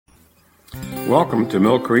Welcome to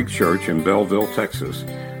Mill Creek Church in Belleville, Texas,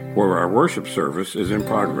 where our worship service is in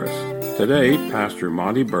progress. Today, Pastor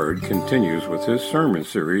Monty Bird continues with his sermon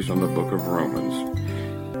series on the book of Romans.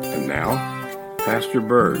 And now, Pastor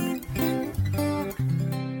Bird.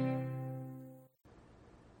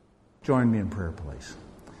 Join me in prayer, please.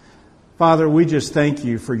 Father, we just thank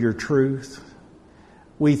you for your truth.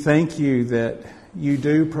 We thank you that you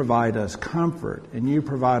do provide us comfort and you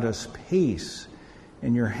provide us peace,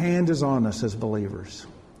 and your hand is on us as believers.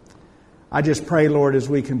 I just pray, Lord, as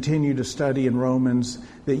we continue to study in Romans,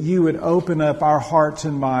 that you would open up our hearts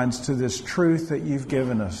and minds to this truth that you've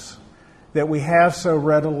given us, that we have so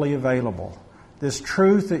readily available. This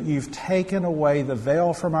truth that you've taken away the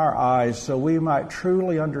veil from our eyes so we might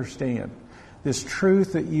truly understand. This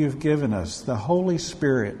truth that you've given us, the Holy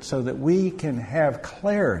Spirit, so that we can have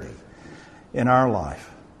clarity in our life.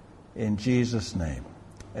 In Jesus' name,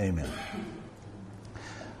 amen.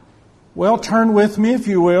 Well, turn with me, if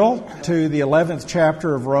you will, to the 11th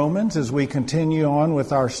chapter of Romans as we continue on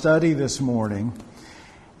with our study this morning.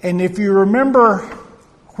 And if you remember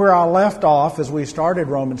where I left off as we started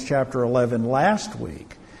Romans chapter 11 last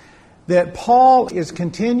week, that Paul is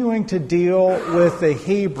continuing to deal with the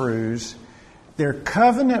Hebrews, their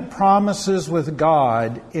covenant promises with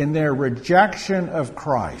God in their rejection of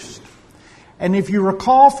Christ. And if you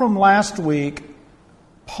recall from last week,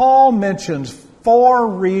 Paul mentions 4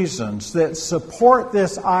 reasons that support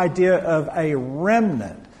this idea of a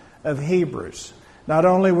remnant of Hebrews. Not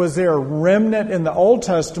only was there a remnant in the Old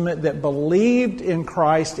Testament that believed in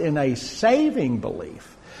Christ in a saving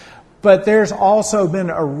belief, but there's also been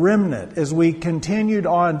a remnant as we continued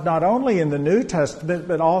on not only in the New Testament,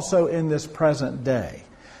 but also in this present day.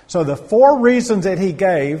 So the 4 reasons that he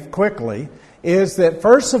gave quickly is that,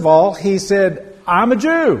 first of all, he said, I'm a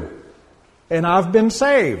Jew and I've been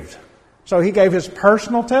saved. So he gave his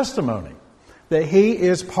personal testimony that he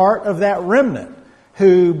is part of that remnant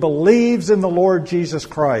who believes in the Lord Jesus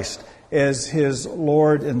Christ as his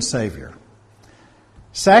Lord and Savior.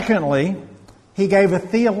 Secondly, he gave a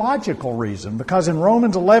theological reason, because in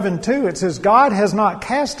Romans 11:2 it says, God has not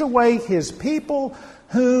cast away his people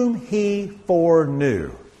whom he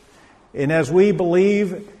foreknew. And as we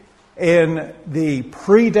believe in the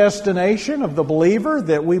predestination of the believer,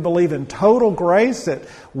 that we believe in total grace, that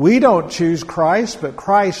we don't choose Christ, but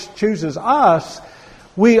Christ chooses us,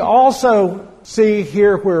 we also see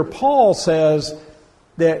here where Paul says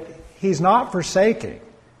that he's not forsaking,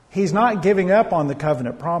 he's not giving up on the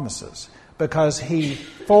covenant promises, because he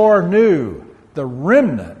foreknew the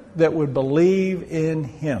remnant that would believe in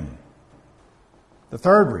him. The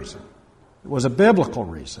third reason was a biblical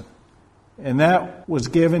reason. And that was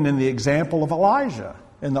given in the example of Elijah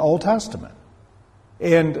in the Old Testament.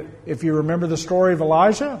 And if you remember the story of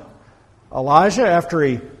Elijah, after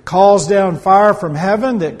he calls down fire from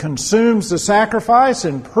heaven that consumes the sacrifice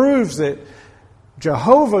and proves that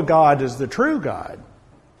Jehovah God is the true God,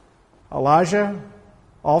 Elijah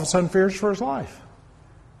all of a sudden fears for his life.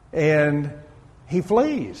 And he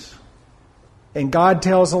flees. And God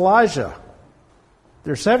tells Elijah,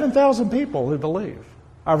 there's 7,000 people who believe.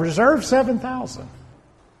 I've reserved 7,000.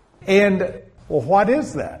 And, well, what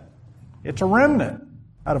is that? It's a remnant.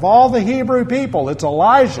 Out of all the Hebrew people, it's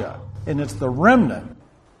Elijah, and it's the remnant.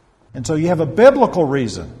 And so you have a biblical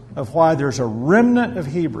reason of why there's a remnant of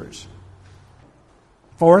Hebrews.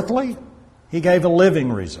 Fourthly, he gave a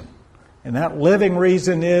living reason. And that living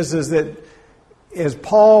reason is that as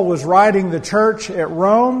Paul was writing the church at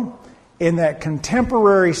Rome, in that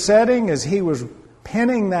contemporary setting, as he was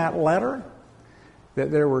penning that letter, that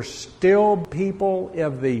there were still people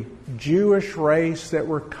of the Jewish race that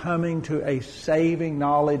were coming to a saving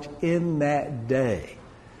knowledge in that day.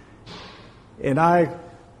 And I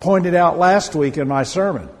pointed out last week in my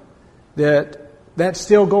sermon that that's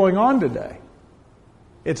still going on today.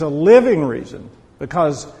 It's a living reason,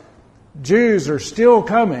 because Jews are still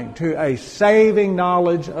coming to a saving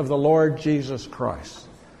knowledge of the Lord Jesus Christ.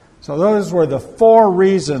 So those were the 4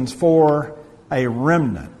 reasons for a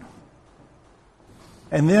remnant.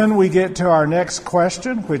 And then we get to our next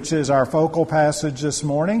question, which is our focal passage this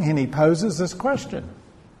morning, and he poses this question.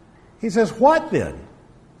 He says, what then?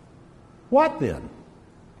 What then?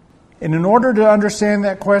 And in order to understand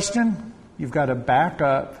that question, you've got to back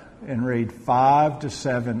up and read 5 to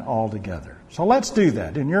 7 altogether. So let's do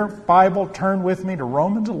that. In your Bible, turn with me to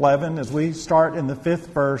Romans 11 as we start in the 5th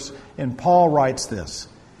verse, and Paul writes this.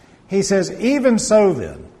 He says, even so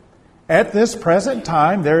then, at this present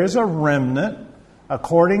time there is a remnant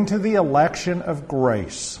according to the election of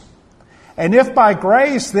grace. And if by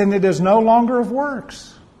grace, then it is no longer of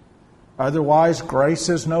works. Otherwise, grace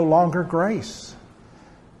is no longer grace.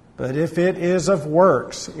 But if it is of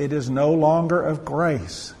works, it is no longer of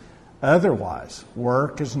grace. Otherwise,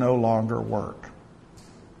 work is no longer work.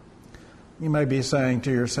 You may be saying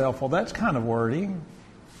to yourself, well, that's kind of wordy.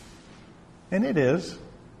 And it is.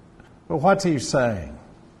 But what's he saying?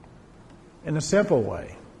 In a simple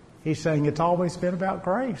way, he's saying it's always been about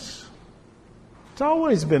grace. It's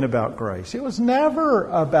always been about grace. It was never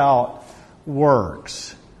about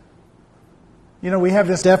works. You know, we have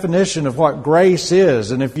this definition of what grace is,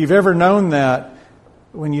 and if you've ever known that,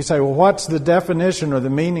 when you say, well, what's the definition or the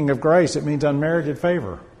meaning of grace? It means unmerited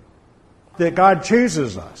favor. That God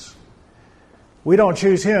chooses us. We don't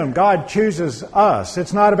choose Him. God chooses us.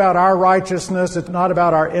 It's not about our righteousness. It's not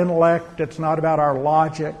about our intellect. It's not about our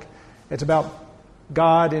logic. It's about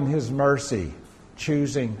God in His mercy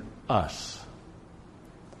choosing us.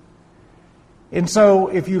 And so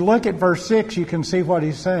if you look at verse 6, you can see what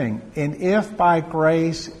he's saying. And if by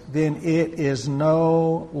grace, then it is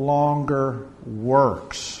no longer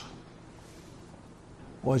works.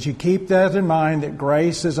 Well, as you keep that in mind, that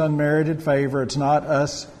grace is unmerited favor, it's not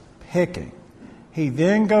us picking. He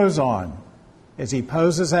then goes on, as he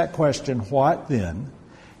poses that question, what then?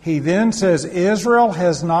 He then says, Israel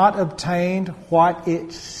has not obtained what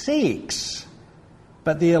it seeks,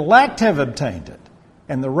 but the elect have obtained it.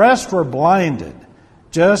 And the rest were blinded,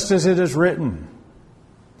 just as it is written.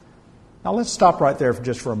 Now let's stop right there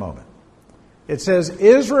just for a moment. It says,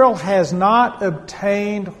 Israel has not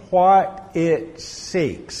obtained what it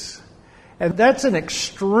seeks. And that's an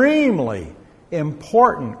extremely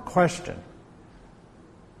important question.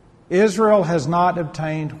 Israel has not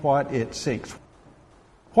obtained what it seeks.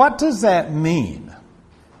 What does that mean?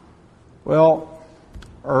 Well,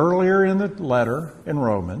 earlier in the letter in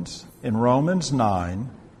Romans 9,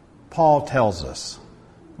 Paul tells us.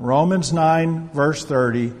 Romans 9, verse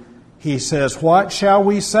 30, he says, what shall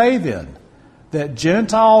we say then? That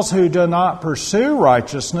Gentiles who do not pursue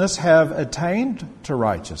righteousness have attained to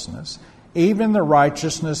righteousness, even the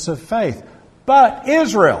righteousness of faith. But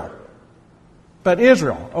Israel.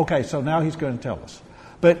 Okay, so now he's going to tell us.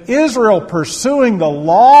 But Israel, pursuing the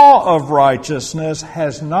law of righteousness,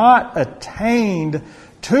 has not attained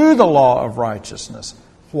to the law of righteousness.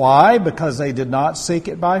 Why? Because they did not seek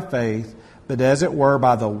it by faith, but as it were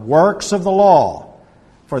by the works of the law.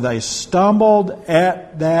 For they stumbled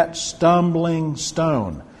at that stumbling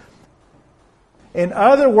stone. In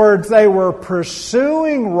other words, they were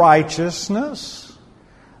pursuing righteousness.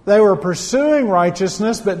 They were pursuing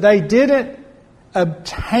righteousness, but they didn't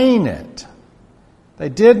obtain it. They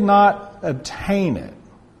did not obtain it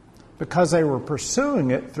because they were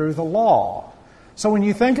pursuing it through the law. So when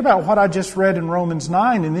you think about what I just read in Romans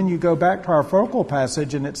 9, and then you go back to our focal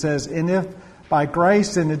passage and it says, and if by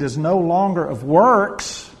grace then it is no longer of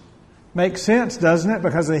works, makes sense, doesn't it?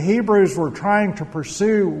 Because the Hebrews were trying to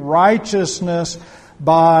pursue righteousness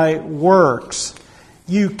by works.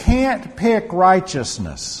 You can't pick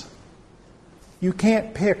righteousness. You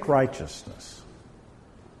can't pick righteousness.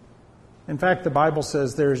 In fact, the Bible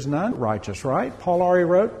says there's none righteous, right? Paul already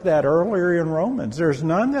wrote that earlier in Romans. There's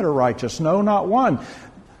none that are righteous, no, not one.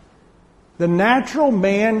 The natural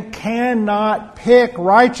man cannot pick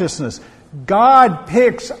righteousness. God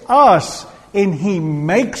picks us and He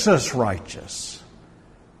makes us righteous.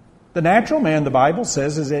 The natural man, the Bible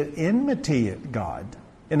says, is at enmity at God.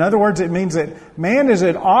 In other words, it means that man is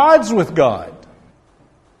at odds with God.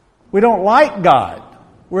 We don't like God.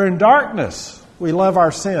 We're in darkness. We love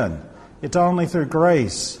our sin. It's only through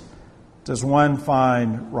grace does one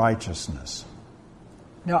find righteousness.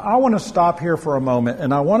 Now, I want to stop here for a moment,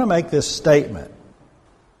 and I want to make this statement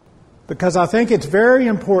because I think it's very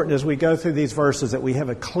important as we go through these verses that we have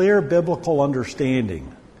a clear biblical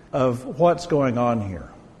understanding of what's going on here.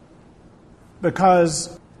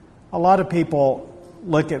 Because a lot of people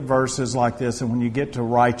look at verses like this, and when you get to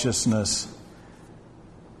righteousness,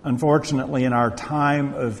 unfortunately, in our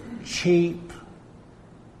time of cheap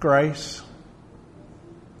grace,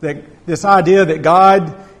 that this idea that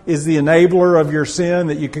God is the enabler of your sin,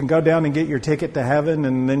 that you can go down and get your ticket to heaven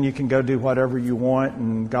and then you can go do whatever you want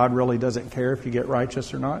and God really doesn't care if you get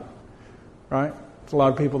righteous or not, right? There's a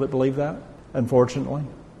lot of people that believe that, unfortunately.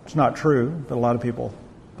 It's not true, but a lot of people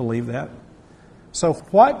believe that. So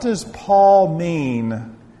what does Paul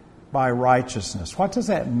mean by righteousness? What does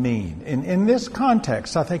that mean? In this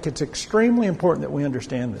context, I think it's extremely important that we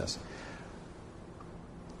understand this.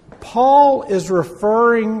 Paul is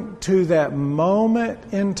referring to that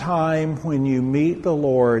moment in time when you meet the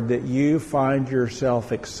Lord that you find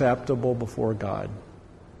yourself acceptable before God.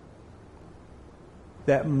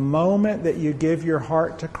 That moment that you give your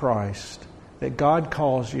heart to Christ, that God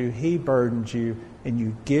calls you, He burdens you, and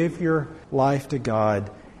you give your life to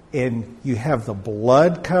God, and you have the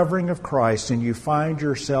blood covering of Christ, and you find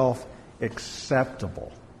yourself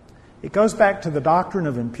acceptable. It goes back to the doctrine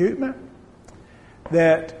of imputement,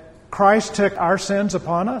 that Christ took our sins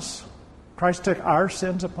upon us. Christ took our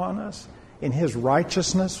sins upon us, and His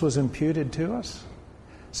righteousness was imputed to us.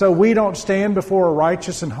 So we don't stand before a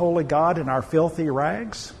righteous and holy God in our filthy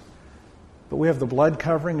rags, but we have the blood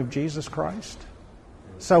covering of Jesus Christ.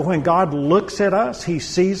 So when God looks at us, He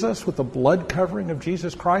sees us with the blood covering of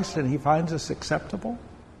Jesus Christ, and He finds us acceptable.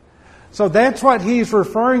 So that's what He's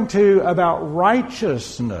referring to about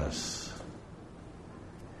righteousness.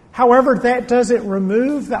 However, that doesn't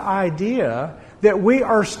remove the idea that we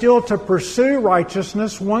are still to pursue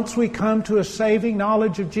righteousness once we come to a saving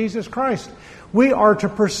knowledge of Jesus Christ. We are to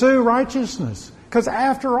pursue righteousness. Because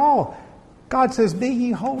after all, God says, "Be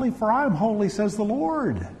ye holy, for I am holy," says the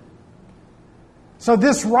Lord. So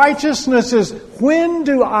this righteousness is, when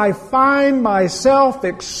do I find myself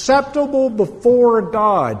acceptable before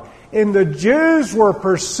God? And the Jews were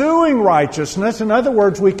pursuing righteousness. In other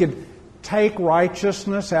words, we could take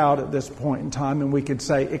righteousness out at this point in time, and we could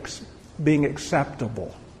say being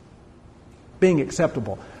acceptable. Being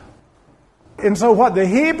acceptable. And so what the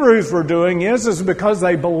Hebrews were doing is because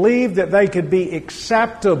they believed that they could be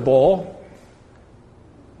acceptable.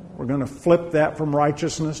 We're going to flip that from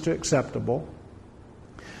righteousness to acceptable.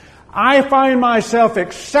 I find myself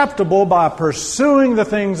acceptable by pursuing the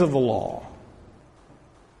things of the law.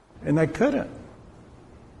 And they couldn't.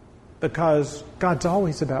 Because God's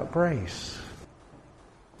always about grace.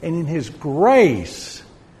 And in His grace,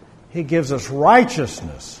 He gives us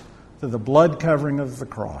righteousness through the blood covering of the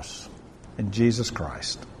cross in Jesus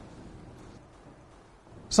Christ.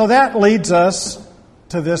 So that leads us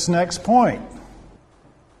to this next point.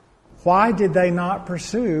 Why did they not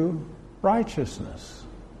pursue righteousness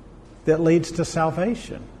that leads to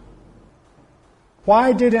salvation?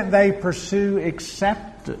 Why didn't they pursue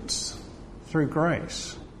acceptance through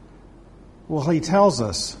grace? Well, he tells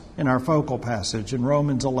us in our focal passage in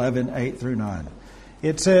Romans 11:8-9.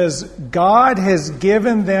 It says, God has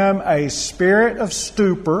given them a spirit of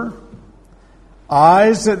stupor,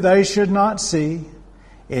 eyes that they should not see,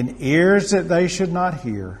 and ears that they should not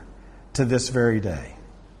hear, to this very day.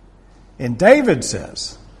 And David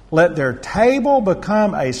says, let their table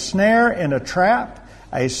become a snare and a trap,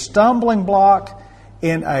 a stumbling block,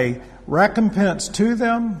 and a recompense to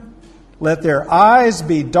them. Let their eyes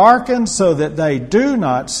be darkened so that they do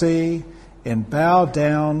not see, and bow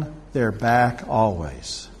down their back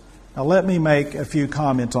always. Now let me make a few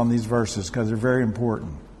comments on these verses because they're very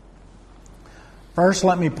important. First,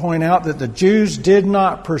 let me point out that the Jews did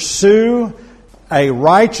not pursue a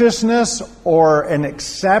righteousness or an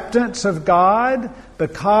acceptance of God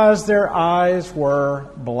because their eyes were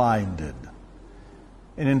blinded.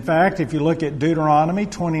 And in fact, if you look at Deuteronomy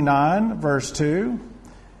 29, verse 2,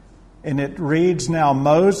 and it reads, Now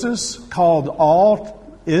Moses called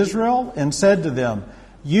all Israel and said to them,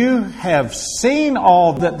 You have seen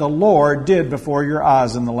all that the Lord did before your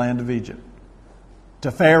eyes in the land of Egypt,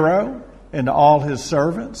 to Pharaoh and to all his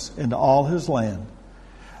servants and to all his land.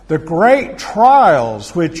 The great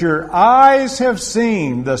trials which your eyes have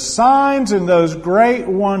seen, the signs and those great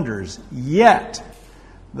wonders, yet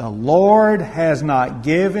the Lord has not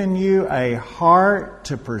given you a heart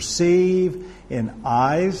to perceive, and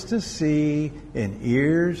eyes to see, and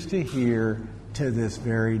ears to hear, to this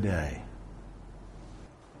very day.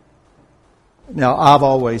 Now, I've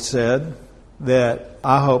always said that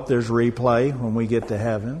I hope there's replay when we get to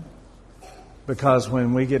heaven. Because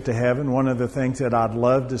when we get to heaven, one of the things that I'd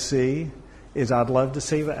love to see is I'd love to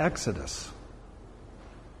see the Exodus.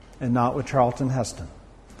 And not with Charlton Heston.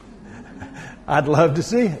 I'd love to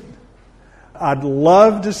see it. I'd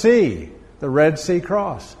love to see the Red Sea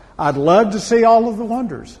cross. I'd love to see all of the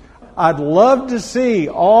wonders. I'd love to see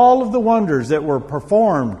all of the wonders that were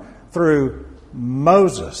performed through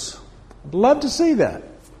Moses. I'd love to see that.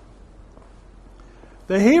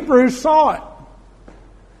 The Hebrews saw it.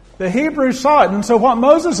 The Hebrews saw it. And so what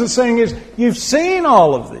Moses is saying is, you've seen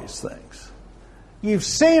all of these things. You've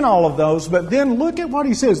seen all of those, but then look at what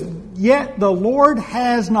he says. Yet the Lord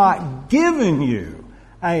has not given you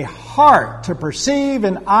a heart to perceive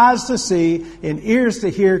and eyes to see and ears to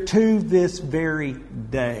hear to this very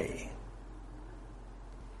day.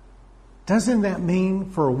 Doesn't that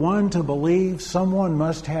mean for one to believe someone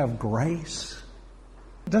must have grace?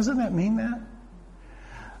 Doesn't that mean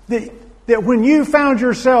that? That when you found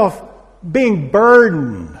yourself being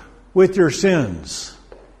burdened with your sins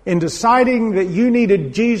and deciding that you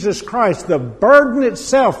needed Jesus Christ, the burden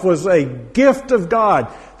itself was a gift of God.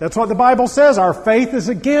 That's what the Bible says. Our faith is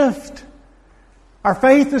a gift. Our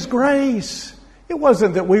faith is grace. It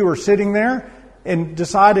wasn't that we were sitting there and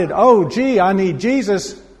decided, oh, gee, I need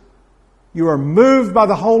Jesus. You are moved by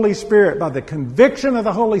the Holy Spirit, by the conviction of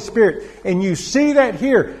the Holy Spirit. And you see that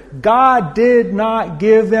here. God did not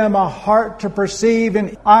give them a heart to perceive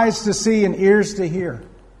and eyes to see and ears to hear.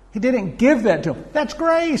 He didn't give that to them. That's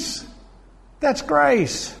grace. That's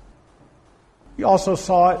grace. You also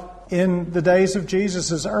saw it in the days of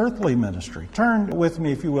Jesus' earthly ministry. Turn with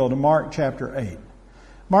me, if you will, to Mark chapter 8.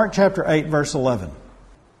 Mark chapter 8, verse 11.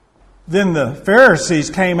 Then the Pharisees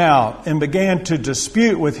came out and began to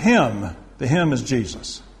dispute with him. The him is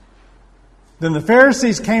Jesus. Then the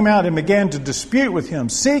Pharisees came out and began to dispute with him,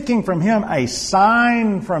 seeking from him a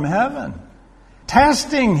sign from heaven,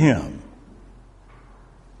 testing him.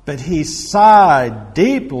 But he sighed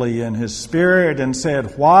deeply in his spirit and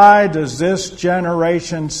said, why does this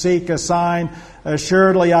generation seek a sign?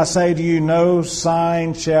 Assuredly, I say to you, no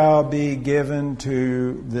sign shall be given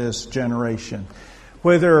to this generation.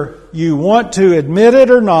 Whether you want to admit it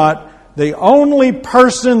or not, the only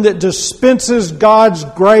person that dispenses God's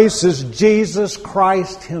grace is Jesus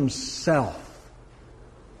Christ Himself.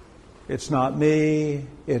 It's not me,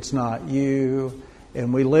 it's not you.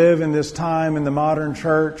 And we live in this time in the modern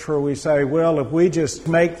church where we say, well, if we just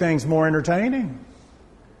make things more entertaining,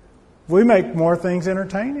 we make more things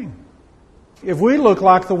entertaining. If we look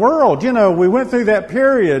like the world, we went through that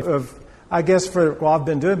period of, I've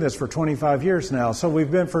been doing this for 25 years now. So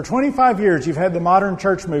for 25 years, you've had the modern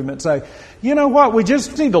church movement say, you know what, we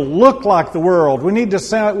just need to look like the world. We need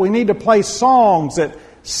to play songs that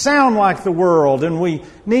sound like the world, and we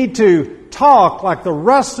need to talk like the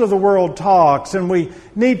rest of the world talks, and we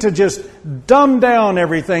need to just dumb down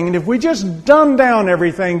everything. And if we just dumb down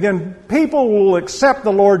everything, then people will accept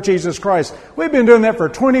the Lord Jesus Christ. We've been doing that for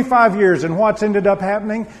 25 years, and what's ended up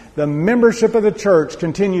happening? The membership of the church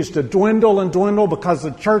continues to dwindle and dwindle because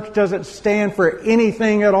the church doesn't stand for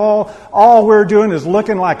anything at all. All we're doing is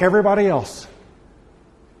looking like everybody else.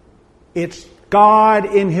 It's God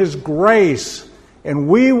in His grace. And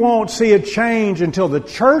we won't see a change until the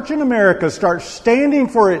church in America starts standing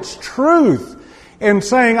for its truth and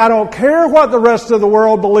saying, I don't care what the rest of the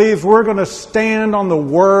world believes, we're going to stand on the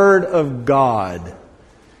Word of God.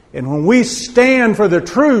 And when we stand for the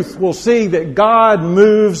truth, we'll see that God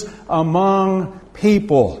moves among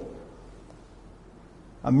people.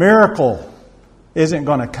 A miracle isn't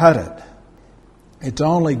going to cut it. It's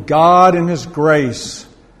only God in His grace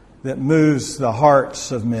that moves the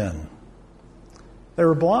hearts of men. They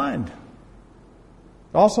were blind.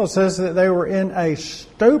 It also says that they were in a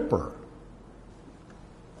stupor.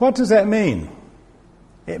 What does that mean?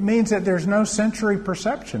 It means that there's no sensory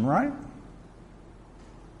perception, right?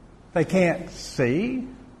 They can't see.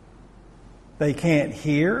 They can't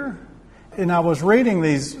hear. And I was reading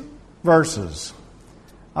these verses.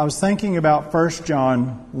 I was thinking about 1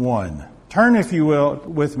 John 1. Turn, if you will,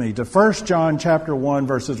 with me to 1 John chapter 1,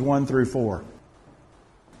 verses 1 through 4.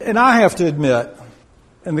 And I have to admit,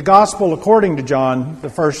 in the Gospel according to John, the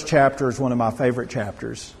first chapter is one of my favorite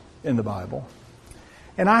chapters in the Bible.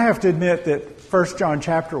 And I have to admit that 1 John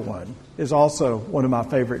chapter 1 is also one of my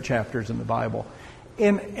favorite chapters in the Bible.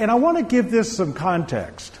 And I want to give this some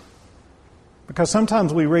context. Because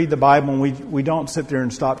sometimes we read the Bible and we don't sit there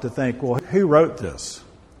and stop to think, well, who wrote this?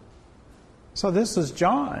 So this is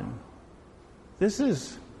John. This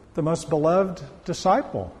is the most beloved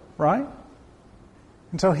disciple, right?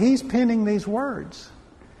 And so he's penning these words.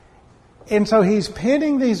 And so he's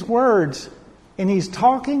penning these words, and he's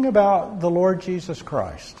talking about the Lord Jesus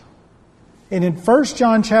Christ. And in 1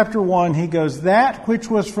 John chapter 1, he goes, that which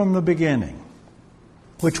was from the beginning,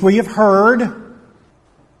 which we have heard,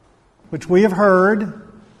 which we have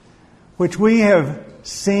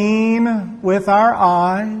seen with our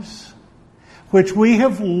eyes, which we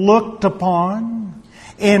have looked upon,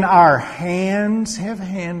 and our hands have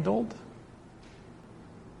handled.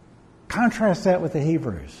 Contrast that with the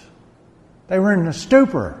Hebrews. They were in a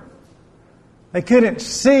stupor. They couldn't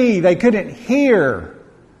see. They couldn't hear.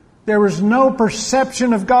 There was no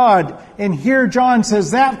perception of God. And here John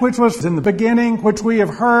says, that which was in the beginning, which we have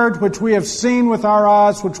heard, which we have seen with our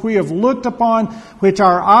eyes, which we have looked upon, which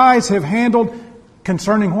our eyes have handled,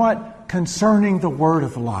 concerning what? Concerning the word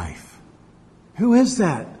of life. Who is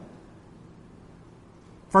that?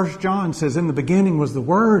 1 John says, in the beginning was the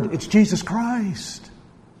Word. It's Jesus Christ.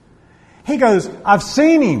 He goes, I've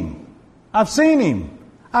seen Him. I've seen Him.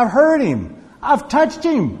 I've heard Him. I've touched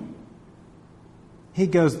Him. He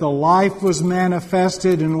goes, the life was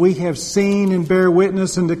manifested, and we have seen and bear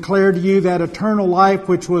witness and declare to you that eternal life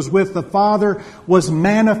which was with the Father was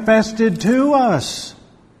manifested to us.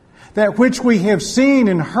 That which we have seen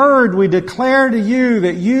and heard we declare to you,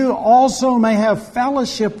 that you also may have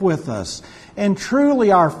fellowship with us. And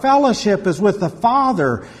truly our fellowship is with the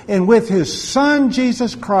Father and with His Son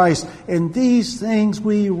Jesus Christ. And these things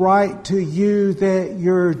we write to you that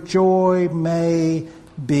your joy may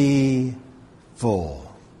be full.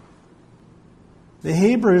 The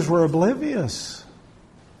Hebrews were oblivious.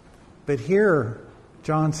 But here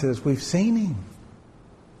John says, we've seen Him.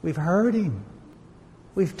 We've heard Him.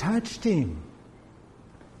 We've touched Him.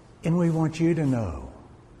 And we want you to know.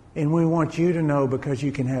 And we want you to know because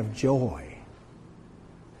you can have joy.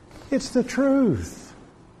 It's the truth.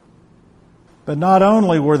 But not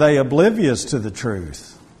only were they oblivious to the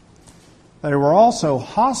truth, they were also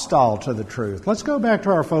hostile to the truth. Let's go back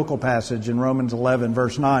to our focal passage in Romans 11,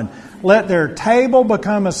 verse 9. Let their table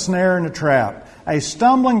become a snare and a trap, a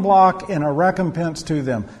stumbling block and a recompense to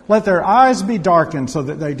them. Let their eyes be darkened so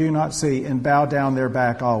that they do not see, and bow down their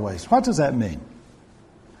back always. What does that mean?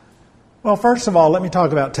 Well, first of all, let me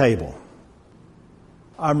talk about table.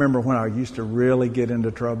 I remember when I used to really get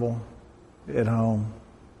into trouble at home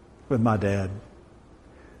with my dad,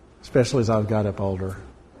 especially as I got up older.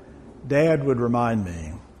 Dad would remind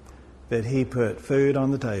me that he put food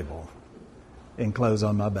on the table and clothes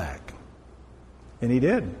on my back. And he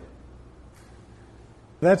did.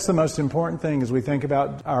 That's the most important thing as we think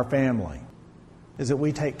about our family, is that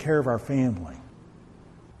we take care of our family.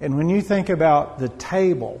 And when you think about the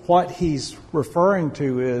table, what he's referring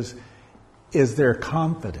to is their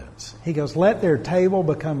confidence. He goes, let their table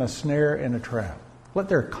become a snare and a trap. Let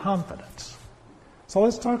their confidence. So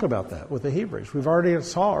let's talk about that with the Hebrews. We've already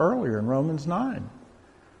saw earlier in Romans 9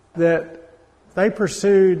 that they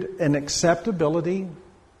pursued an acceptability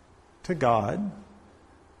to God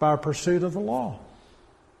by a pursuit of the law.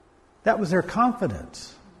 That was their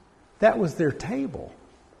confidence. That was their table.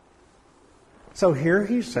 So here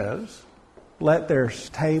he says, let their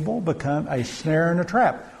table become a snare and a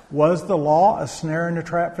trap. Was the law a snare and a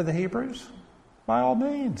trap for the Hebrews? By all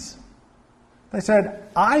means. They said,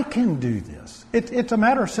 I can do this. It's a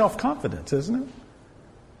matter of self-confidence, isn't it?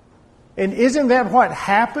 And isn't that what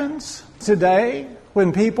happens today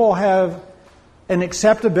when people have an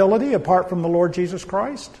acceptability apart from the Lord Jesus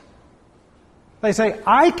Christ? They say,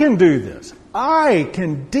 I can do this. I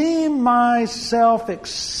can deem myself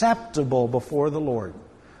acceptable before the Lord.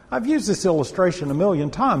 I've used this illustration a million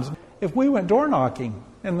times. If we went door knocking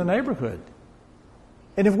in the neighborhood,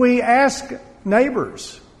 and if we ask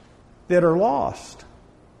neighbors that are lost,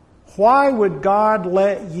 why would God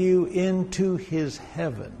let you into His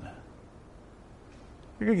heaven?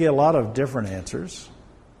 You're going to get a lot of different answers.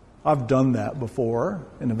 I've done that before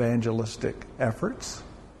in evangelistic efforts.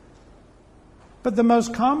 But the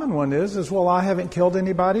most common one is, well, I haven't killed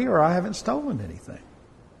anybody or I haven't stolen anything.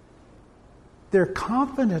 Their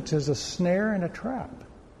confidence is a snare and a trap.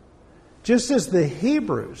 Just as the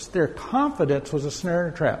Hebrews, their confidence was a snare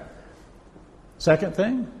and a trap. Second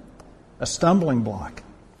thing, a stumbling block.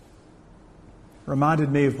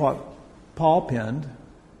 Reminded me of what Paul penned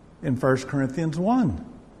in 1 Corinthians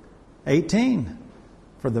 1:18.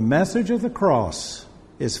 For the message of the cross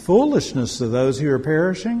is foolishness to those who are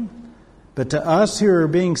perishing, but to us who are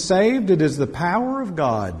being saved it is the power of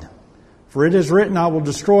God. For it is written, I will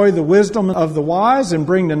destroy the wisdom of the wise and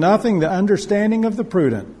bring to nothing the understanding of the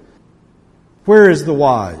prudent. Where is the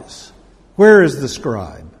wise? Where is the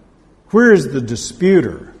scribe? Where is the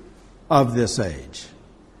disputer of this age?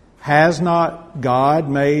 Has not God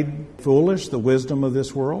made foolish the wisdom of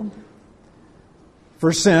this world?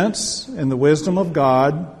 For since, in the wisdom of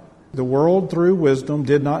God, the world through wisdom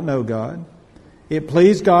did not know God, it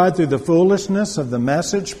pleased God through the foolishness of the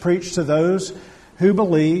message preached to those who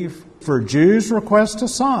believe. For Jews request a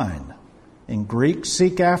sign, and Greeks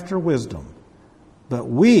seek after wisdom. But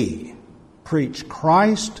we preach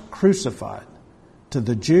Christ crucified, to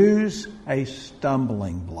the Jews a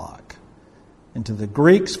stumbling block, and to the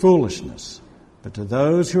Greeks foolishness. But to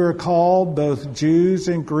those who are called, both Jews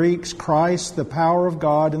and Greeks, Christ, the power of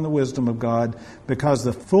God and the wisdom of God, because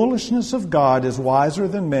the foolishness of God is wiser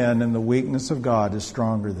than men, and the weakness of God is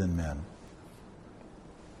stronger than men.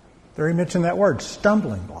 There he mentioned that word,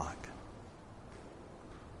 stumbling block.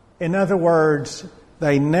 In other words,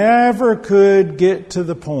 they never could get to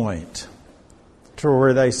the point to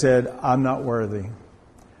where they said, I'm not worthy.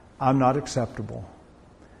 I'm not acceptable.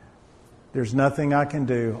 There's nothing I can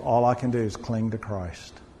do. All I can do is cling to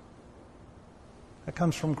Christ. That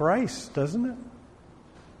comes from grace, doesn't it?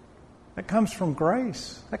 That comes from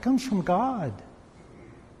grace. That comes from God.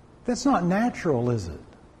 That's not natural, is it?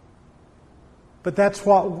 But that's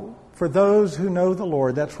what for those who know the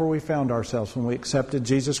Lord. That's where we found ourselves when we accepted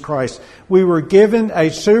Jesus Christ. We were given a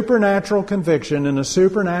supernatural conviction and a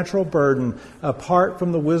supernatural burden apart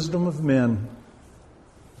from the wisdom of men.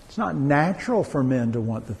 It's not natural for men to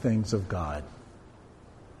want the things of God.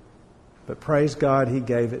 But praise God, He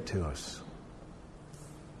gave it to us.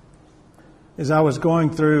 As I was going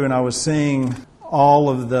through and I was seeing all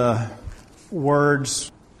of the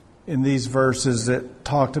words in these verses that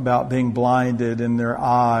talked about being blinded in their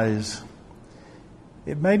eyes,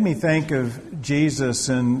 it made me think of Jesus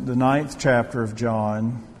in the 9th chapter of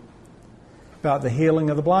John about the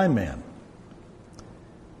healing of the blind man.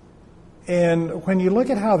 And when you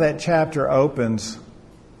look at how that chapter opens,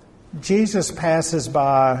 Jesus passes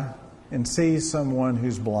by and sees someone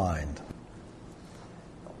who's blind.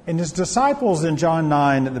 And His disciples in John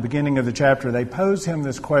 9, at the beginning of the chapter, they pose Him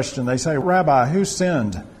this question. They say, "Rabbi, who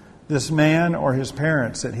sinned, this man or his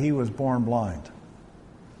parents, that he was born blind?"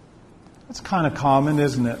 That's kind of common,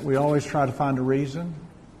 isn't it? We always try to find a reason,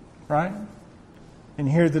 right? And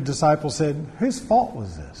here the disciples said, "Whose fault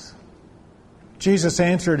was this?" Jesus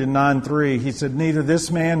answered in 9:3, He said, "Neither this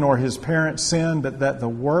man nor his parents sinned, but that the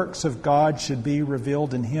works of God should be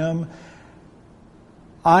revealed in him.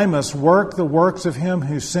 I must work the works of Him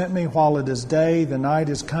who sent me while it is day. The night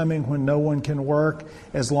is coming when no one can work.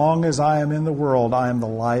 As long as I am in the world, I am the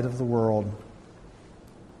light of the world."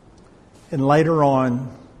 And later on,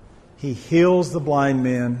 He heals the blind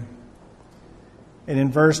man. And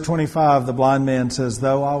in verse 25, the blind man says,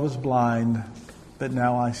 "Though I was blind, but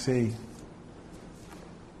now I see."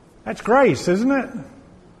 That's grace, isn't it?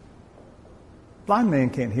 Blind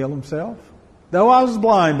man can't heal himself. "Though I was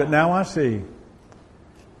blind, but now I see."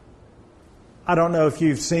 I don't know if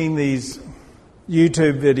you've seen these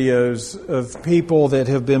YouTube videos of people that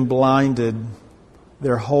have been blinded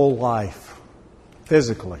their whole life,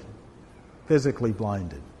 physically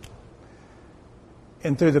blinded.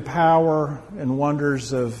 And through the power and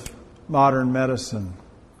wonders of modern medicine,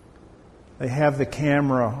 they have the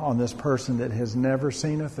camera on this person that has never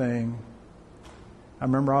seen a thing. I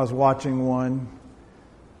remember I was watching one.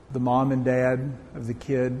 The mom and dad of the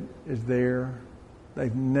kid is there.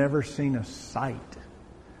 They've never seen a sight.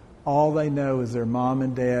 All they know is their mom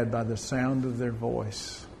and dad by the sound of their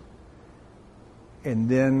voice. And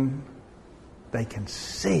then they can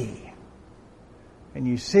see. And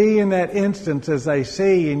you see in that instance as they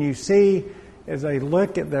see, and you see as they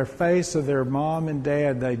look at their face of their mom and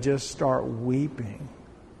dad, they just start weeping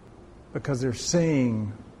because they're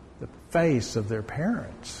seeing the face of their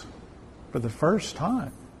parents for the first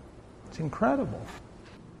time. It's incredible.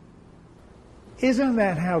 Isn't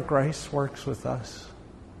that how grace works with us?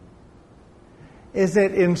 Is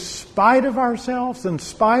that in spite of ourselves, in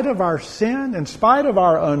spite of our sin, in spite of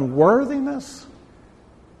our unworthiness,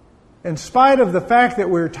 in spite of the fact that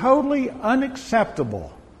we're totally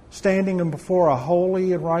unacceptable standing before a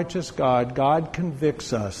holy and righteous God, God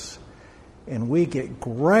convicts us and we get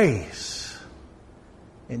grace.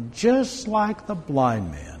 And just like the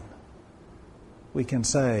blind man, we can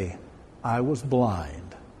say, "I was blind,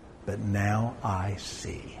 but now I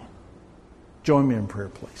see." Join me in prayer,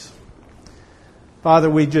 please. Father,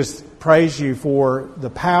 we just praise You for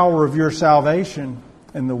the power of Your salvation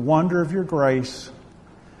and the wonder of Your grace.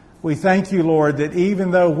 We thank You, Lord, that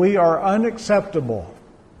even though we are unacceptable,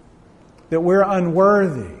 that we're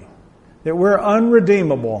unworthy, that we're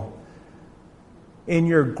unredeemable, in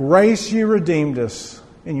Your grace You redeemed us,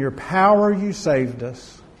 in Your power You saved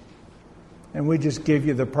us. And we just give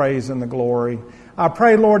You the praise and the glory. I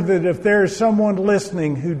pray, Lord, that if there is someone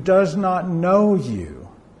listening who does not know You,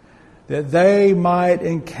 that they might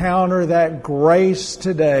encounter that grace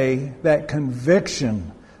today, that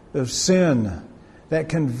conviction of sin, that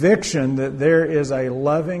conviction that there is a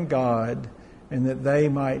loving God, and that they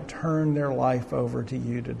might turn their life over to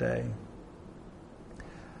You today.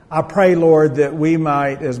 I pray, Lord, that we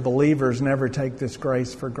might, as believers, never take this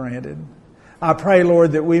grace for granted. I pray,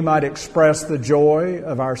 Lord, that we might express the joy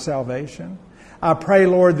of our salvation. I pray,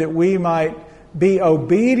 Lord, that we might be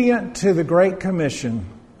obedient to the Great Commission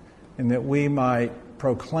and that we might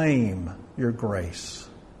proclaim Your grace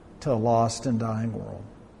to a lost and dying world.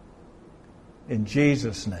 In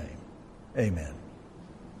Jesus' name, amen.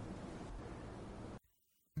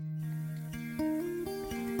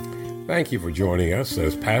 Thank you for joining us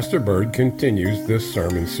as Pastor Bird continues this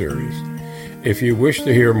sermon series. If you wish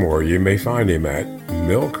to hear more, you may find him at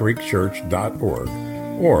millcreekchurch.org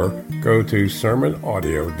or go to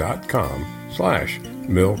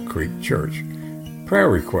sermonaudio.com/millcreekchurch. Prayer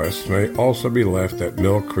requests may also be left at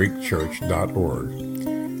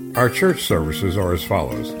millcreekchurch.org. Our church services are as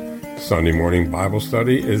follows. Sunday morning Bible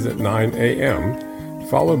study is at 9 a.m.,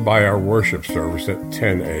 followed by our worship service at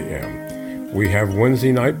 10 a.m. We have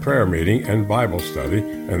Wednesday night prayer meeting and Bible study,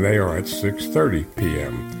 and they are at 6:30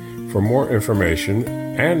 p.m. For more information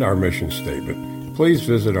and our mission statement, please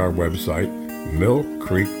visit our website,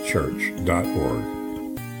 millcreekchurch.org.